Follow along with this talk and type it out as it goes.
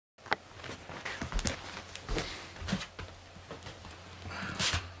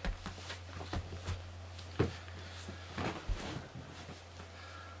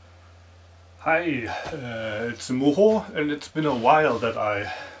Hi, it's Muho, and it's been a while that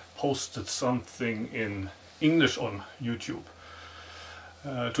I posted something in English on YouTube.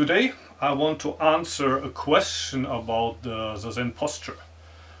 Today I want to answer a question about the zazen posture,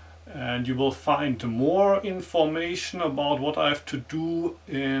 and you will find more information about what I have to do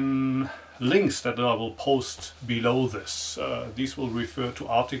in links that I will post below this. These will refer to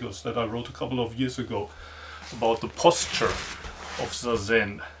articles that I wrote a couple of years ago about the posture of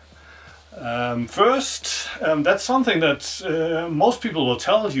zazen. First, that's something that most people will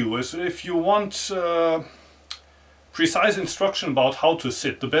tell you is if you want precise instruction about how to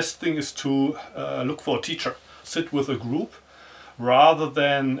sit, the best thing is to look for a teacher. Sit with a group rather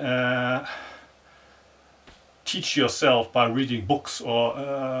than teach yourself by reading books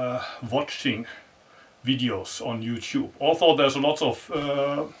or watching videos on YouTube. Although there's lots of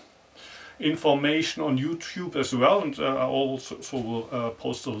information on YouTube as well, and I also will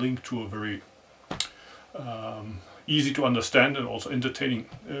post a link to a very easy to understand and also entertaining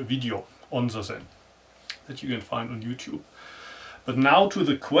video on zazen that you can find on YouTube. But now to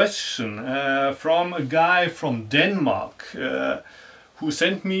the question from a guy from Denmark who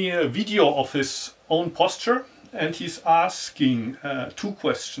sent me a video of his own posture, and he's asking two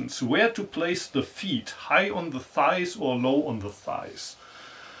questions: where to place the feet, high on the thighs or low on the thighs?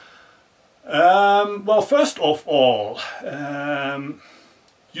 Well, first of all,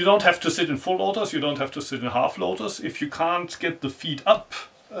 you don't have to sit in full lotus, you don't have to sit in half lotus. If you can't get the feet up,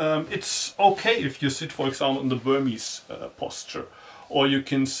 it's okay if you sit, for example, in the Burmese posture, or you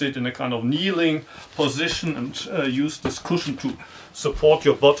can sit in a kind of kneeling position and use this cushion to support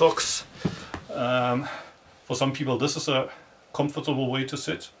your buttocks. For some people this is a comfortable way to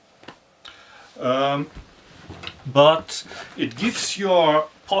sit. But it gives your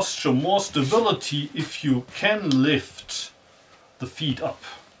posture more stability if you can lift the feet up.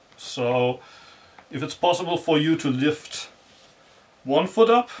 So if it's possible for you to lift one foot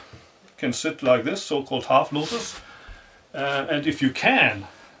up, you can sit like this, so-called half lotus. And if you can,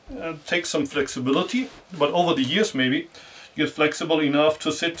 take some flexibility, but over the years maybe you get flexible enough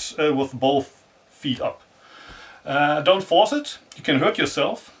to sit with both feet up. Don't force it, you can hurt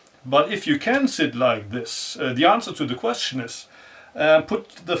yourself. But if you can sit like this, the answer to the question is put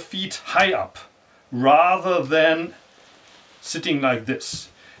the feet high up rather than sitting like this.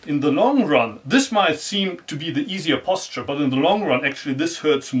 In the long run, this might seem to be the easier posture, but in the long run actually this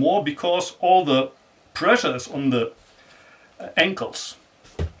hurts more because all the pressure is on the ankles,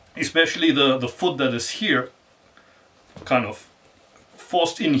 especially the foot that is here, kind of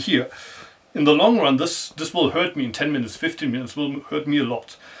forced in here. In the long run this will hurt me in 10 minutes, 15 minutes, will hurt me a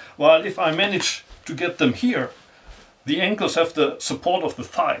lot. While if I manage to get them here, the ankles have the support of the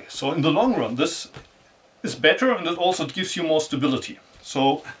thigh. So in the long run this is better, and it also gives you more stability.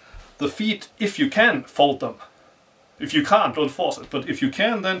 So the feet, if you can, fold them. If you can't, don't force it. But if you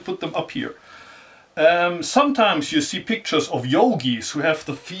can, then put them up here. Sometimes you see pictures of yogis who have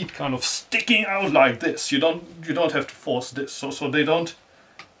the feet kind of sticking out like this. You don't have to force this. So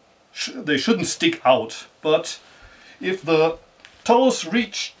they shouldn't stick out. But if the toes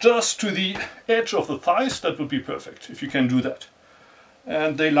reach just to the edge of the thighs, that would be perfect, if you can do that.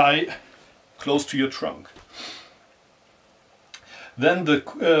 And they lie close to your trunk. Then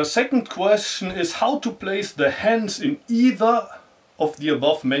the second question is how to place the hands in either of the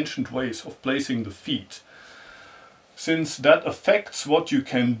above mentioned ways of placing the feet, since that affects what you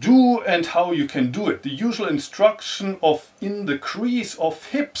can do and how you can do it. The usual instruction of in the crease of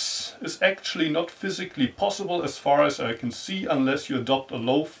hips is actually not physically possible as far as I can see, unless you adopt a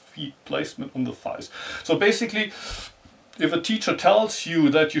low feet placement on the thighs. So basically, if a teacher tells you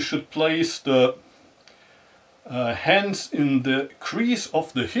that you should place the hands in the crease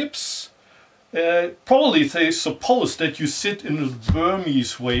of the hips, probably they suppose that you sit in a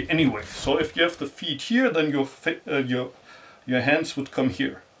Burmese way anyway. So if you have the feet here, then your hands would come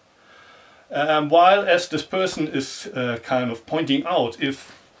here. While as this person is kind of pointing out,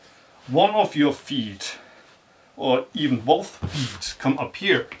 if one of your feet or even both feet come up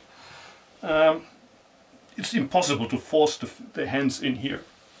here, it's impossible to force the hands in here.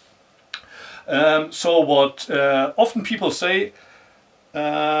 So what often people say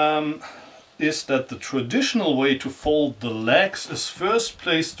is that the traditional way to fold the legs is first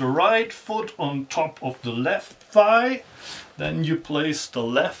place the right foot on top of the left thigh, then you place the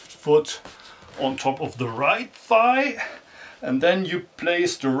left foot on top of the right thigh, and then you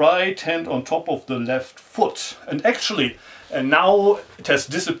place the right hand on top of the left foot. And actually, and now it has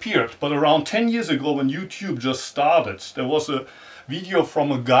disappeared, but around 10 years ago when YouTube just started, there was a video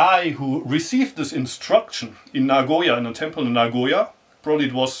from a guy who received this instruction in Nagoya, in a temple in Nagoya, probably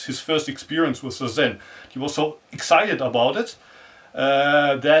it was his first experience with zazen. He was so excited about it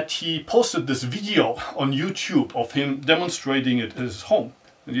that he posted this video on YouTube of him demonstrating it at his home.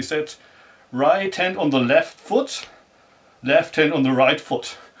 And he said, right hand on the left foot, left hand on the right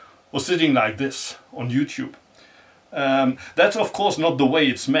foot, was sitting like this on YouTube. That's of course not the way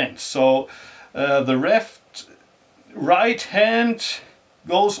it's meant. So the right hand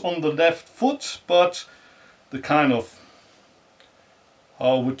goes on the left foot, but the kind of,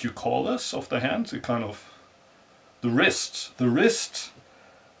 how would you call this, of the hand? The kind of, the wrist. The wrist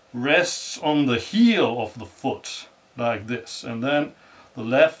rests on the heel of the foot, like this. And then the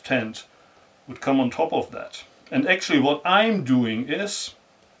left hand would come on top of that. And actually what I'm doing is,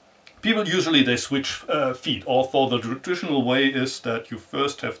 people usually they switch feet, although the traditional way is that you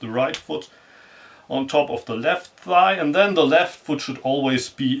first have the right foot on top of the left thigh, and then the left foot should always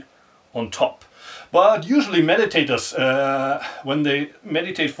be on top. But usually meditators, when they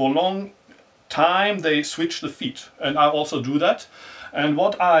meditate for a long time, they switch the feet, and I also do that. And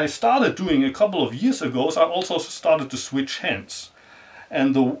what I started doing a couple of years ago is I also started to switch hands.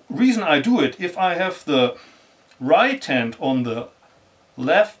 And the reason I do it, if I have the right hand on the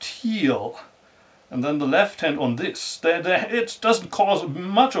left heel and then the left hand on this, it doesn't cause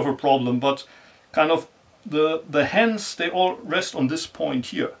much of a problem, but kind of the hands, they all rest on this point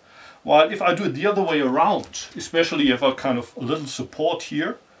here. While if I do it the other way around, especially if I kind of a little support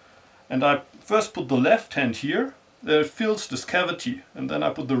here, and I first put the left hand here, it fills this cavity, and then I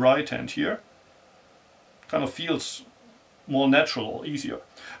put the right hand here, kind of feels more natural or easier.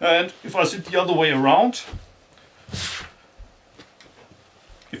 And if I sit the other way around,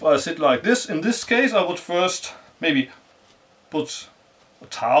 if I sit like this, in this case I would first maybe put a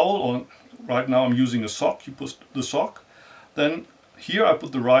towel, or right now I'm using a sock, you put the sock, then here I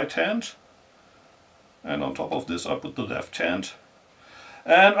put the right hand, and on top of this I put the left hand.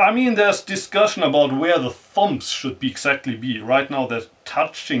 And I mean, there's discussion about where the thumbs should be exactly be. Right now they're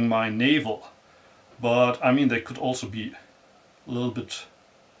touching my navel, but I mean they could also be a little bit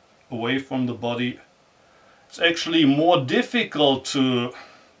away from the body. It's actually more difficult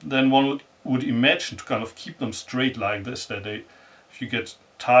than one would imagine to kind of keep them straight like this, that they, if you get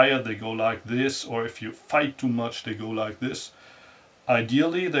tired they go like this, or if you fight too much they go like this.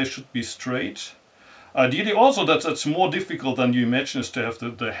 Ideally they should be straight. Ideally also that's more difficult than you imagine, is to have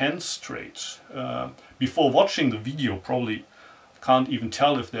the hands straight. Before watching the video probably can't even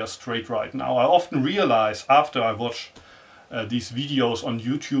tell if they're straight right now. I often realize after I watch these videos on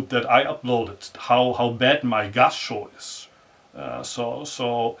YouTube that I uploaded how bad my gasho is.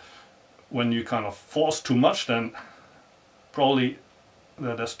 So when you kind of force too much, then probably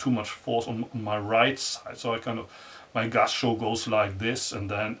there's too much force on my right side. So I kind of, my gasho goes like this, and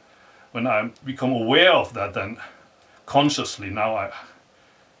then when I become aware of that, then consciously now I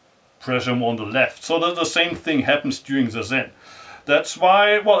pressure more on the left. So that the same thing happens during zazen. That's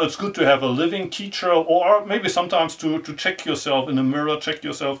why, well, it's good to have a living teacher, or maybe sometimes to check yourself in the mirror, check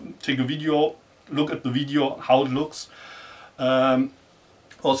yourself, take a video, look at the video, how it looks.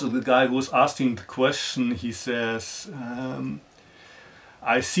 Also the guy who was asking the question, he says,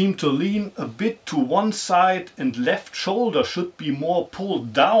 I seem to lean a bit to one side and left shoulder should be more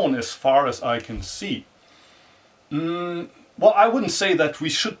pulled down as far as I can see. Well, I wouldn't say that we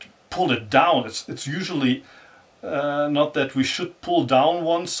should pull it down. It's usually not that we should pull down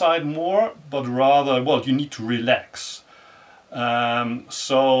one side more, but rather, well, you need to relax.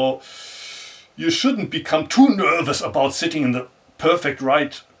 So you shouldn't become too nervous about sitting in the perfect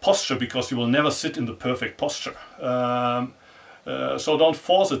right posture, because you will never sit in the perfect posture. So don't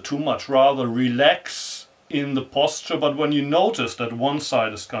force it too much, rather relax in the posture, but when you notice that one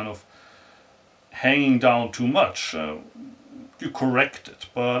side is kind of hanging down too much, you correct it.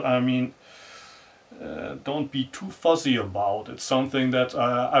 But I mean, don't be too fuzzy about it. Something that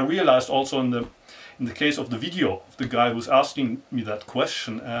I realized also in the case of the video of the guy who's asking me that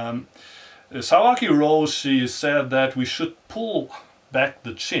question. Sawaki Roshi said that we should pull back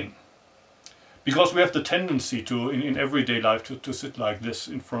the chin, because we have the tendency to, in everyday life, to sit like this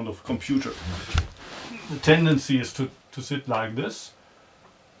in front of a computer. The tendency is to sit like this,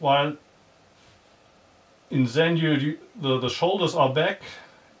 while in Zen the shoulders are back,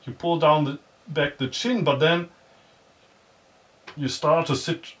 you pull down back the chin, but then you start to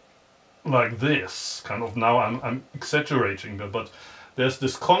sit like this. Kind of, now I'm exaggerating that, but there's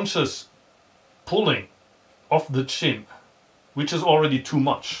this conscious pulling of the chin, which is already too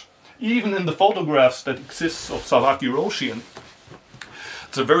much. Even in the photographs that exist of Sawaki Roshi, and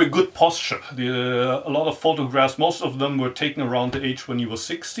it's a very good posture. A lot of photographs, most of them were taken around the age when he was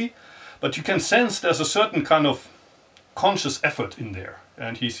 60, but you can sense there's a certain kind of conscious effort in there,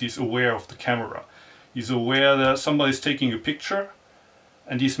 and he's aware of the camera. He's aware that somebody's taking a picture,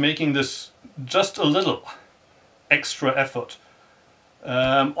 and he's making this just a little extra effort.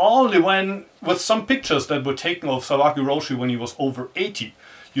 Only when, with some pictures that were taken of Sawaki Roshi when he was over 80,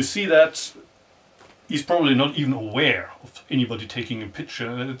 you see that he's probably not even aware of anybody taking a picture,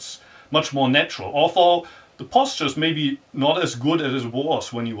 and it's much more natural. Although the posture is maybe not as good as it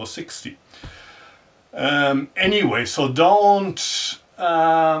was when he was 60. Anyway, so don't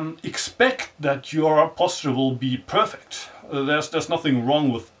expect that your posture will be perfect. There's nothing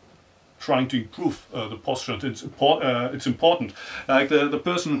wrong with trying to improve the posture. It's important. Like the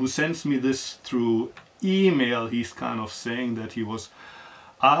person who sends me this through email, he's kind of saying that he was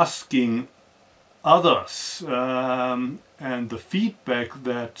asking others, and the feedback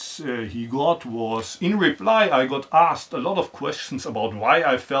that he got was, in reply I got asked a lot of questions about why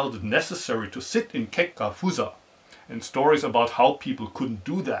I felt it necessary to sit in Kekkafusa, and stories about how people couldn't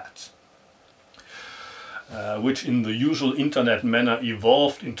do that, which in the usual internet manner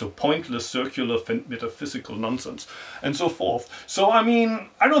evolved into pointless circular metaphysical nonsense, and so forth. So I mean,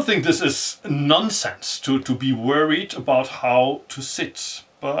 I don't think this is nonsense to be worried about how to sit.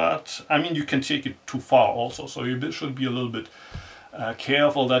 But I mean, you can take it too far also, so you should be a little bit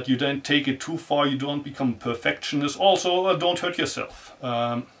careful that you don't take it too far, you don't become a perfectionist. Also, don't hurt yourself.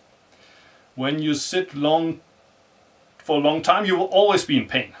 When you sit for a long time, you will always be in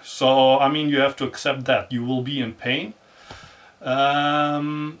pain. So, I mean, you have to accept that. You will be in pain.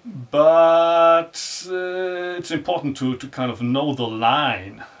 But it's important to kind of know the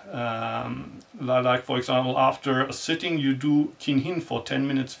line. Like for example, after a sitting you do kinhin for 10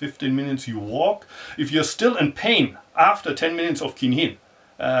 minutes, 15 minutes, you walk. If you're still in pain after 10 minutes of kinhin,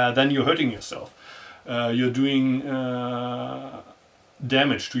 then you're hurting yourself. You're doing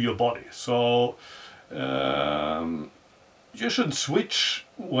damage to your body. So you should switch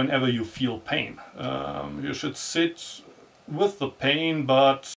whenever you feel pain. You should sit with the pain, but